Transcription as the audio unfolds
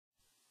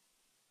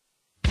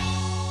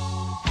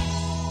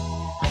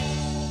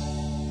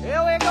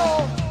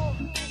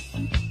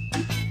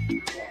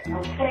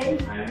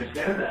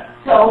understand that.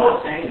 So, I'm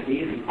not saying it's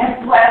easy.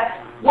 and plus,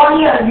 why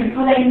are you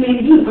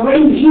blaming you?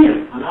 Blame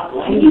you. I'm not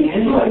blaming He's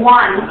anybody. the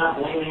one. I'm not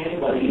blaming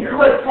anybody He here.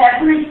 puts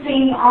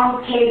everything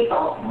on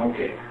cable.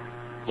 Okay.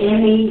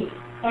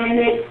 And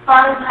it's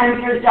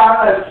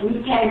 $500.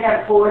 We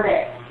can't afford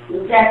it.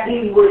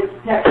 Deputy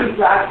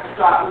Josh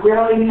got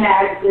really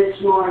mad this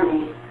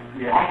morning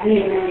at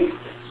him, and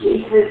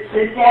she said,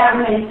 sit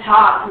down and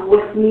talk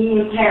with me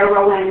and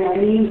Carolyn,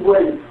 and he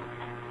wouldn't.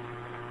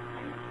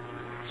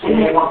 So what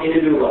do you want me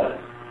to do about it?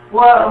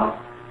 Well,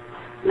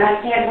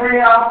 like every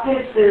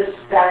office is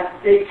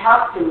that they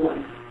talk to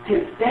him,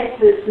 because this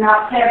is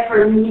not fair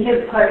for me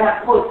to put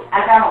up with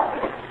at all.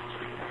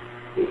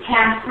 The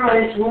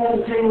counselors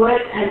won't do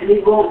it, and they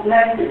won't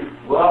let him.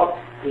 Well,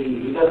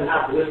 he doesn't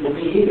have to listen to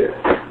me either.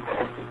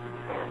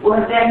 Well,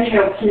 then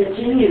he'll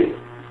continue.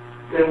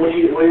 Then what do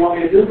you want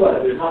me to do about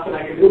it? There's nothing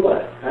I can do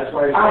about it. That's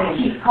why I'll I'm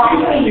saying keep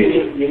calling you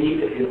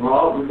need to,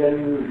 well,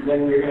 then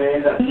you're going to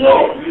end up,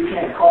 Yes. you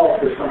can't call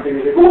for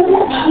something that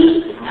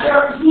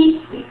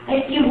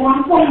If you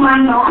want for my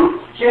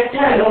mom, just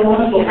tell you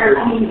when he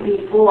hurt me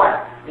before.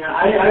 Yeah,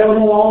 I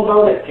don't know all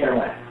about it,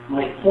 Caroline.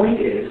 My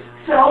point is,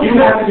 So you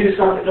have to do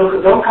something.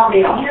 Don't cut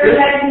me off. You're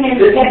letting him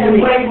get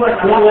away with it.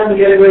 I'm not letting him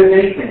get away with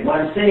anything.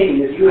 What I'm saying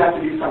is you have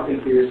to do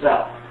something for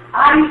yourself.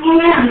 I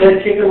am.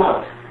 Then kick him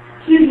out.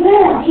 He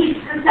won't. He's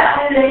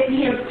decided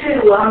here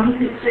too. I'm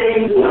just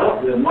saying.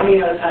 Well, the money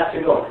has to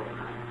go.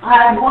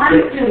 I want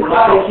to go, but I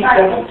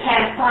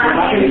can't We're find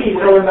not going to keep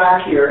anyone. going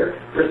back here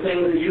for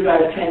things that you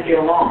guys can't get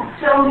along.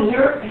 So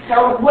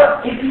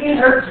what? If he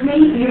hurts me,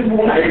 you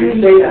won't. I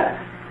didn't say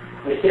that.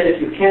 I said if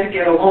you can't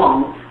get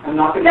along, I'm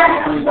not going to keep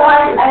That's coming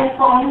why back here. I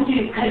phoned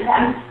you, because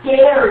I'm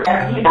scared of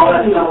you. No,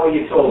 that's not what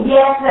you told me.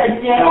 Yes, I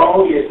did.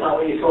 No, it's not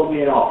what you told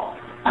me at all.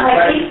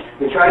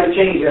 We tried to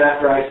change it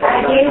after I I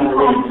said that's didn't not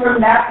come reason. for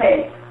nothing.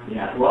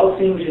 Yeah, well,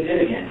 it seems you did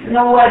again.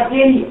 No, I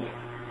didn't.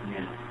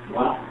 Yeah.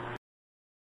 Well,